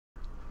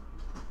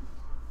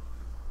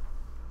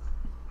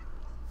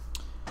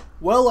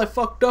Well, I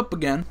fucked up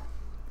again.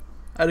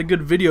 I had a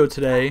good video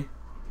today.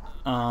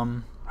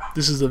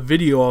 This is a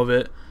video of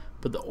it,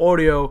 but the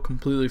audio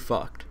completely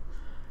fucked.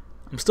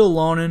 I'm still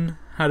learning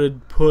how to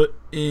put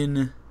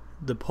in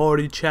the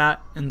party chat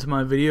into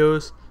my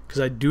videos because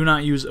I do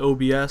not use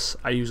OBS.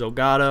 I use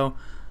Elgato.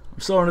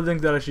 I'm starting to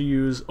think that I should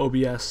use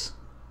OBS.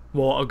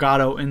 Well,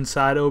 Elgato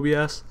inside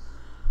OBS.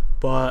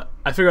 But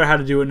I figured out how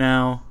to do it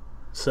now,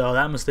 so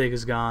that mistake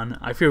is gone.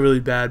 I feel really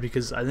bad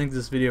because I think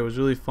this video was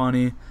really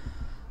funny.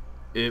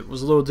 It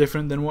was a little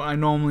different than what I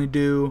normally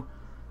do,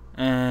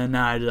 and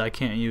now I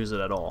can't use it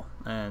at all.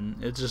 And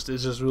it's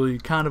just really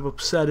kind of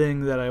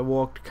upsetting that I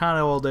walked kind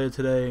of all day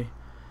today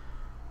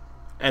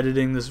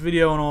editing this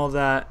video and all of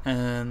that,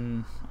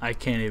 and I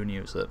can't even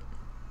use it.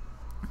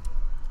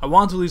 I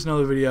wanted to release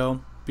another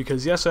video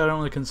because yesterday I don't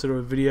really consider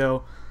a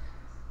video,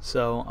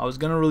 so I was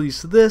gonna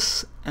release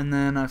this, and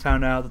then I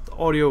found out that the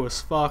audio was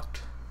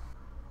fucked.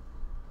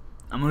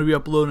 I'm gonna be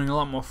uploading a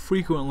lot more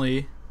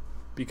frequently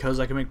because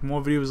I can make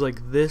more videos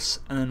like this,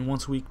 and then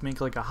once a week make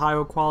like a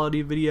higher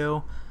quality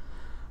video.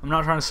 I'm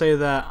not trying to say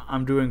that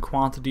I'm doing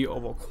quantity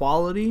over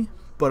quality,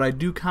 but I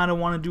do kind of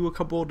want to do a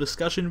couple of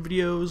discussion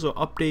videos or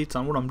updates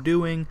on what I'm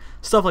doing,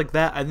 stuff like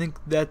that. I think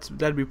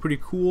that'd be pretty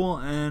cool,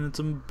 and it's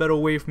a better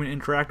way for me to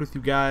interact with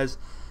you guys,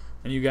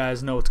 and you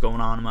guys know what's going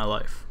on in my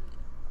life.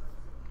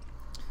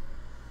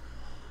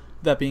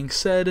 That being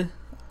said,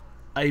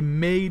 I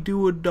may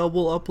do a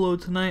double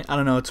upload tonight. I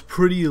don't know, it's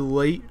pretty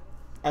late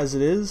as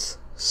it is,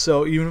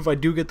 so even if I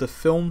do get the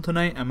film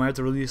tonight, I might have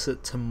to release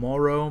it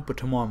tomorrow, but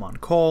tomorrow I'm on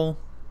call.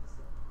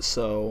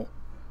 So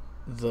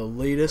the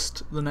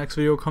latest the next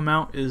video will come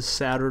out is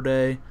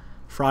Saturday.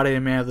 Friday I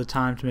may have the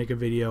time to make a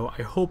video.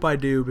 I hope I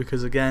do,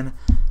 because again,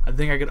 I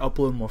think I could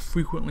upload more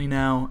frequently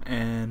now,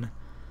 and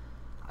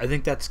I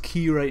think that's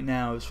key right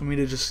now, is for me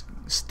to just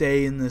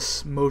stay in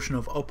this motion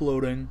of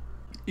uploading.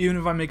 Even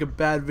if I make a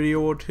bad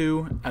video or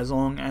two, as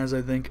long as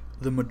I think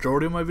the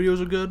majority of my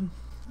videos are good,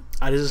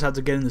 I just have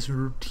to get in this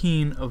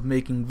routine of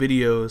making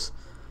videos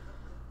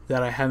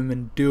that I haven't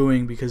been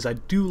doing, because I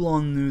do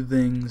learn new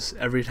things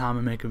every time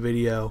I make a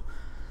video,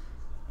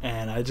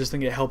 and I just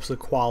think it helps the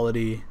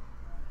quality.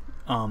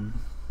 I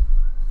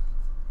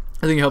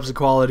think it helps the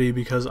quality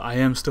because I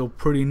am still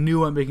pretty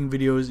new at making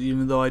videos,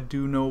 even though I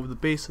do know the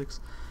basics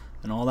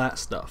and all that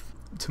stuff.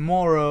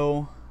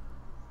 Tomorrow,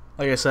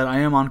 like I said, I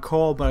am on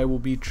call, but I will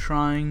be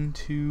trying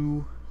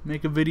to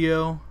make a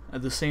video.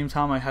 At the same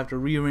time, I have to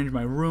rearrange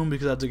my room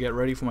because I have to get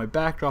ready for my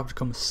backdrop to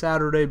come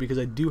Saturday, because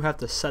I do have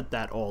to set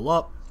that all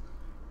up.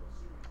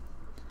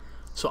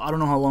 So I don't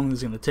know how long this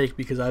is going to take,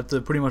 because I have to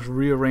pretty much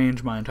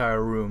rearrange my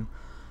entire room.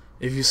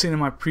 If you've seen in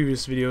my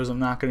previous videos, I'm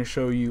not going to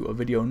show you a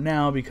video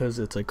now because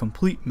it's a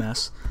complete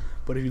mess.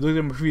 But if you look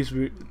at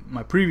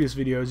my previous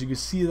videos, you can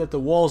see that the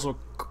walls are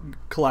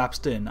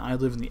collapsed in. I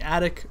live in the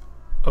attic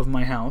of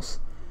my house,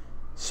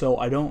 so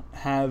I don't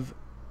have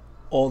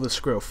all the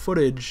square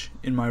footage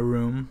in my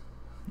room.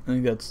 I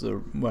think that's the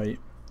right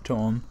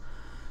term.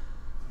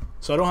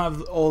 So I don't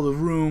have all the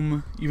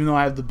room, even though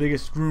I have the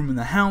biggest room in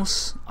the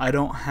house. I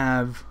don't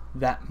have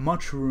that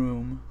much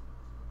room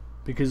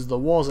because of the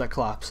walls that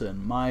collapse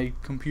in. My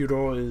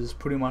computer is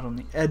pretty much on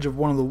the edge of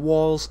one of the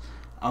walls.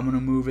 I'm going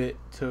to move it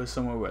to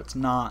somewhere where it's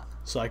not,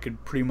 so I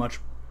could pretty much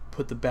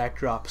put the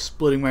backdrop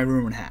splitting my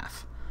room in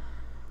half.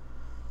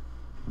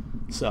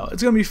 So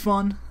it's going to be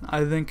fun.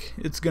 I think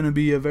it's going to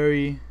be a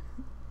very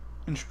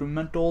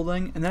instrumental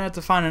thing, and then I have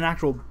to find an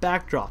actual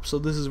backdrop, so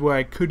this is where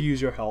I could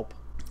use your help.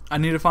 I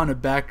need to find a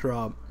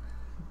backdrop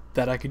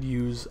that I could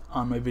use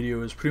on my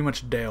videos pretty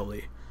much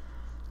daily.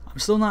 I'm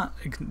still not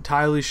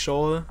entirely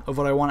sure of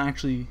what I want to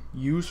actually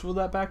use for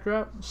that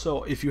backdrop,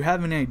 so if you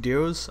have any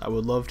ideas, I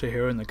would love to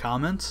hear in the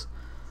comments.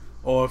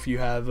 Or if you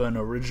have an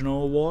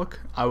original walk,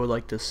 I would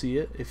like to see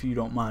it if you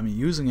don't mind me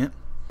using it.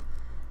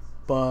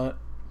 But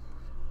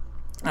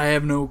I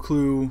have no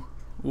clue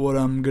what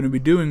I'm going to be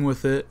doing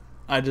with it.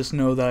 I just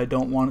know that I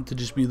don't want it to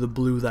just be the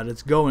blue that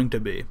it's going to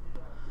be.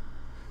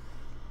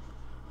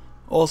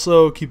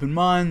 Also, keep in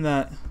mind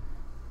that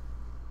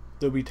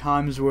there'll be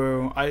times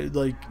where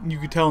you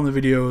could tell in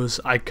the videos,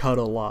 I cut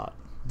a lot.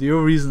 There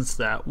are reasons to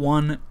that.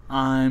 One,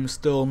 I'm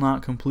still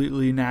not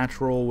completely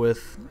natural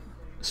with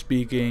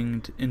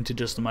speaking into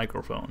just the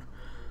microphone.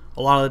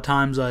 A lot of the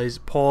times I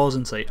pause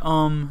and say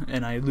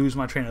and I lose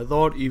my train of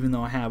thought, even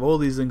though I have all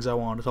these things I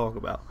want to talk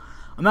about.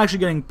 I'm actually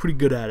getting pretty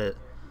good at it.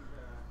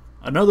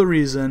 Another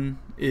reason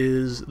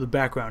is the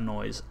background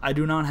noise. I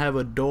do not have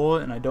a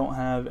door, and I don't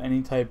have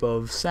any type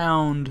of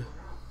sound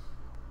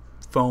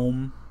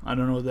foam. I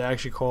don't know what they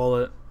actually call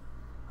it.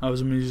 I was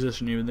a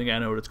musician, you would think I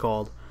know what it's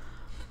called.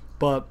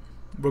 But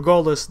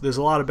regardless, there's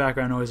a lot of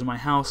background noise in my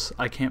house.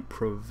 I can't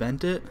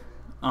prevent it.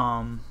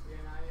 So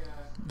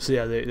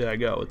yeah, there I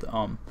go with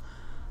the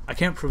I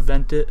can't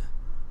prevent it.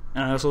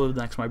 And I also live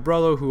next to my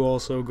brother, who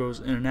also goes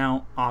in and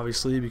out,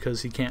 obviously,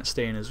 because he can't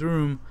stay in his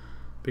room,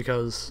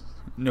 because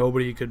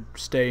nobody could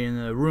stay in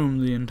the room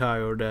the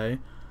entire day.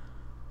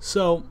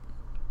 So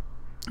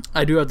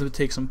I do have to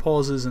take some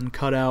pauses and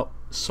cut out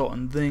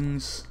certain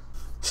things.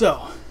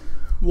 So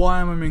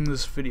why am I making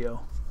this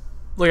video?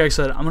 like I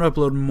said, I'm gonna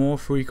upload more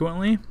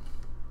frequently,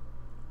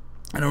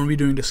 and I'm gonna be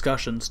doing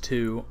discussions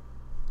too.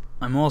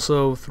 I'm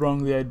also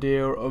throwing the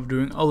idea of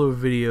doing other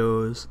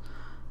videos,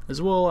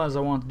 as well as I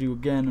want to do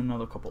again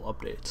another couple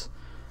updates.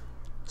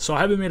 So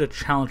I haven't made a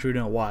challenge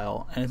video in a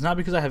while, and it's not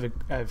because I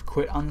have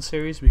quit on the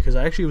series, because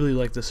I actually really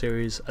like the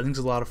series. I think it's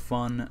a lot of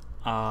fun.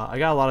 I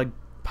got a lot of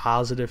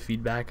positive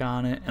feedback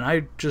on it, and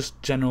I just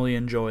generally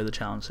enjoy the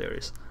challenge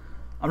series.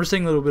 I'm just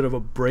taking a little bit of a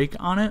break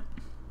on it,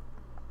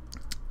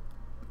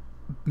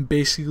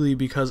 basically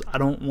because I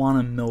don't want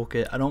to milk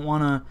it. I don't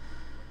want to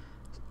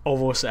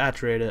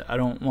oversaturate it. I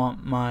don't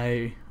want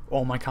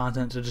all my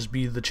content to just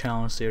be the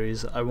challenge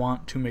series. I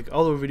want to make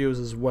other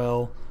videos as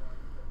well,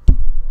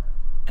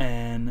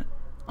 and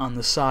on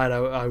the side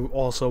I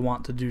also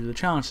want to do the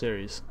challenge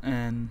series.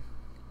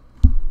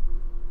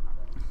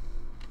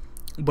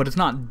 But it's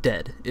not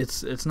dead.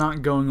 It's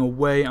not going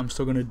away. I'm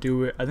still gonna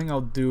do it. I think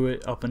I'll do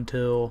it up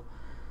until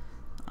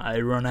I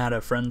run out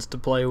of friends to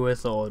play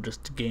with, or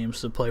just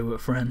games to play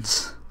with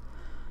friends.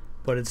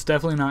 But it's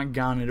definitely not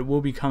gone, and it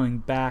will be coming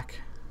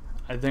back.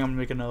 I think I'm gonna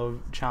make another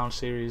challenge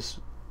series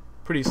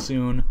pretty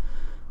soon,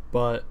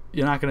 but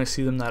you're not gonna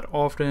see them that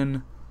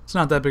often. It's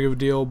not that big of a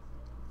deal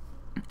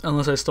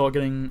unless I start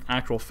getting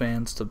actual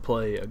fans to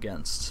play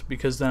against,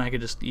 because then I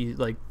could just it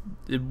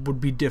would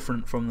be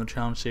different from the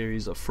challenge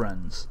series of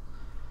friends.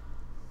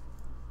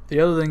 The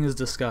other thing is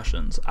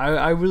discussions.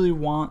 I really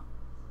want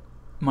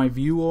my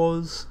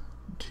viewers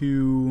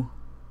to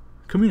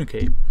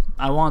communicate.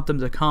 I want them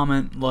to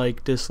comment,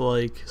 like,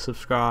 dislike,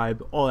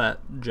 subscribe, all that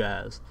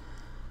jazz.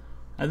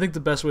 I think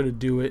the best way to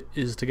do it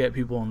is to get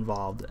people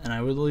involved, and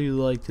I would really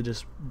like to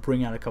just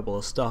bring out a couple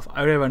of stuff.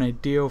 I would have an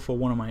idea for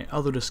one of my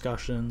other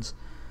discussions.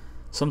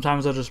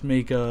 Sometimes I'll just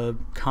make a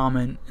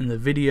comment in the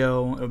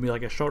video. It'll be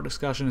like a short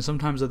discussion, and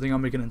sometimes I think I'll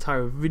make an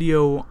entire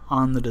video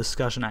on the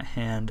discussion at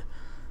hand.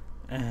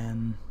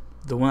 And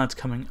the one that's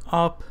coming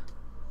up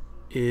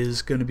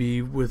is going to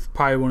be with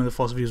probably one of the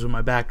first videos with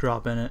my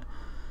backdrop in it.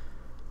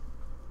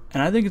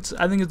 And I think it's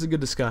a good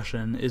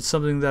discussion. It's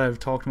something that I've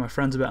talked to my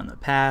friends about in the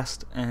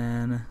past,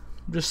 and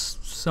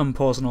just some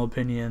personal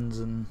opinions.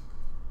 And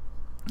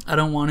I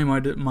don't want any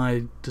of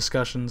my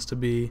discussions to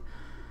be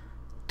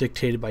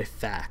dictated by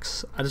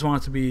facts. I just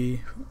want it to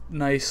be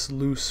nice,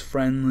 loose,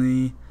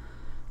 friendly.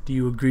 Do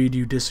you agree? Do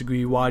you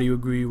disagree? Why do you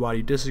agree? Why do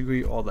you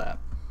disagree? All that.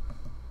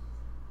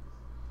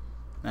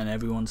 And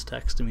everyone's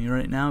texting me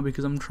right now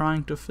because I'm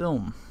trying to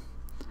film.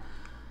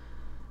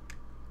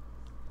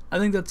 I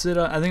think that's it.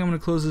 I think I'm going to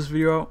close this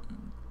video out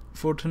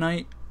for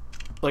tonight.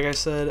 Like I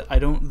said, I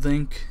don't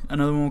think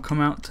another one will come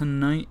out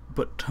tonight,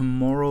 but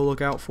tomorrow look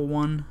out for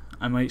one.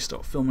 I might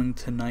start filming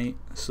tonight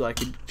so I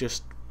could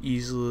just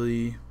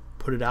easily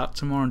put it out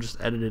tomorrow and just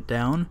edit it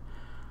down.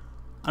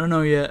 I don't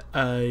know yet.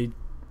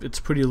 It's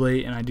pretty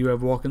late, and I do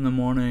have work in the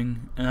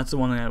morning, and that's the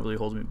one thing that really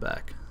holds me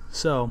back.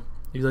 So,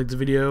 if you liked the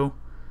video,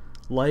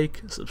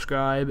 like,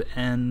 subscribe,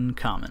 and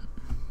comment.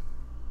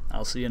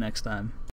 I'll see you next time.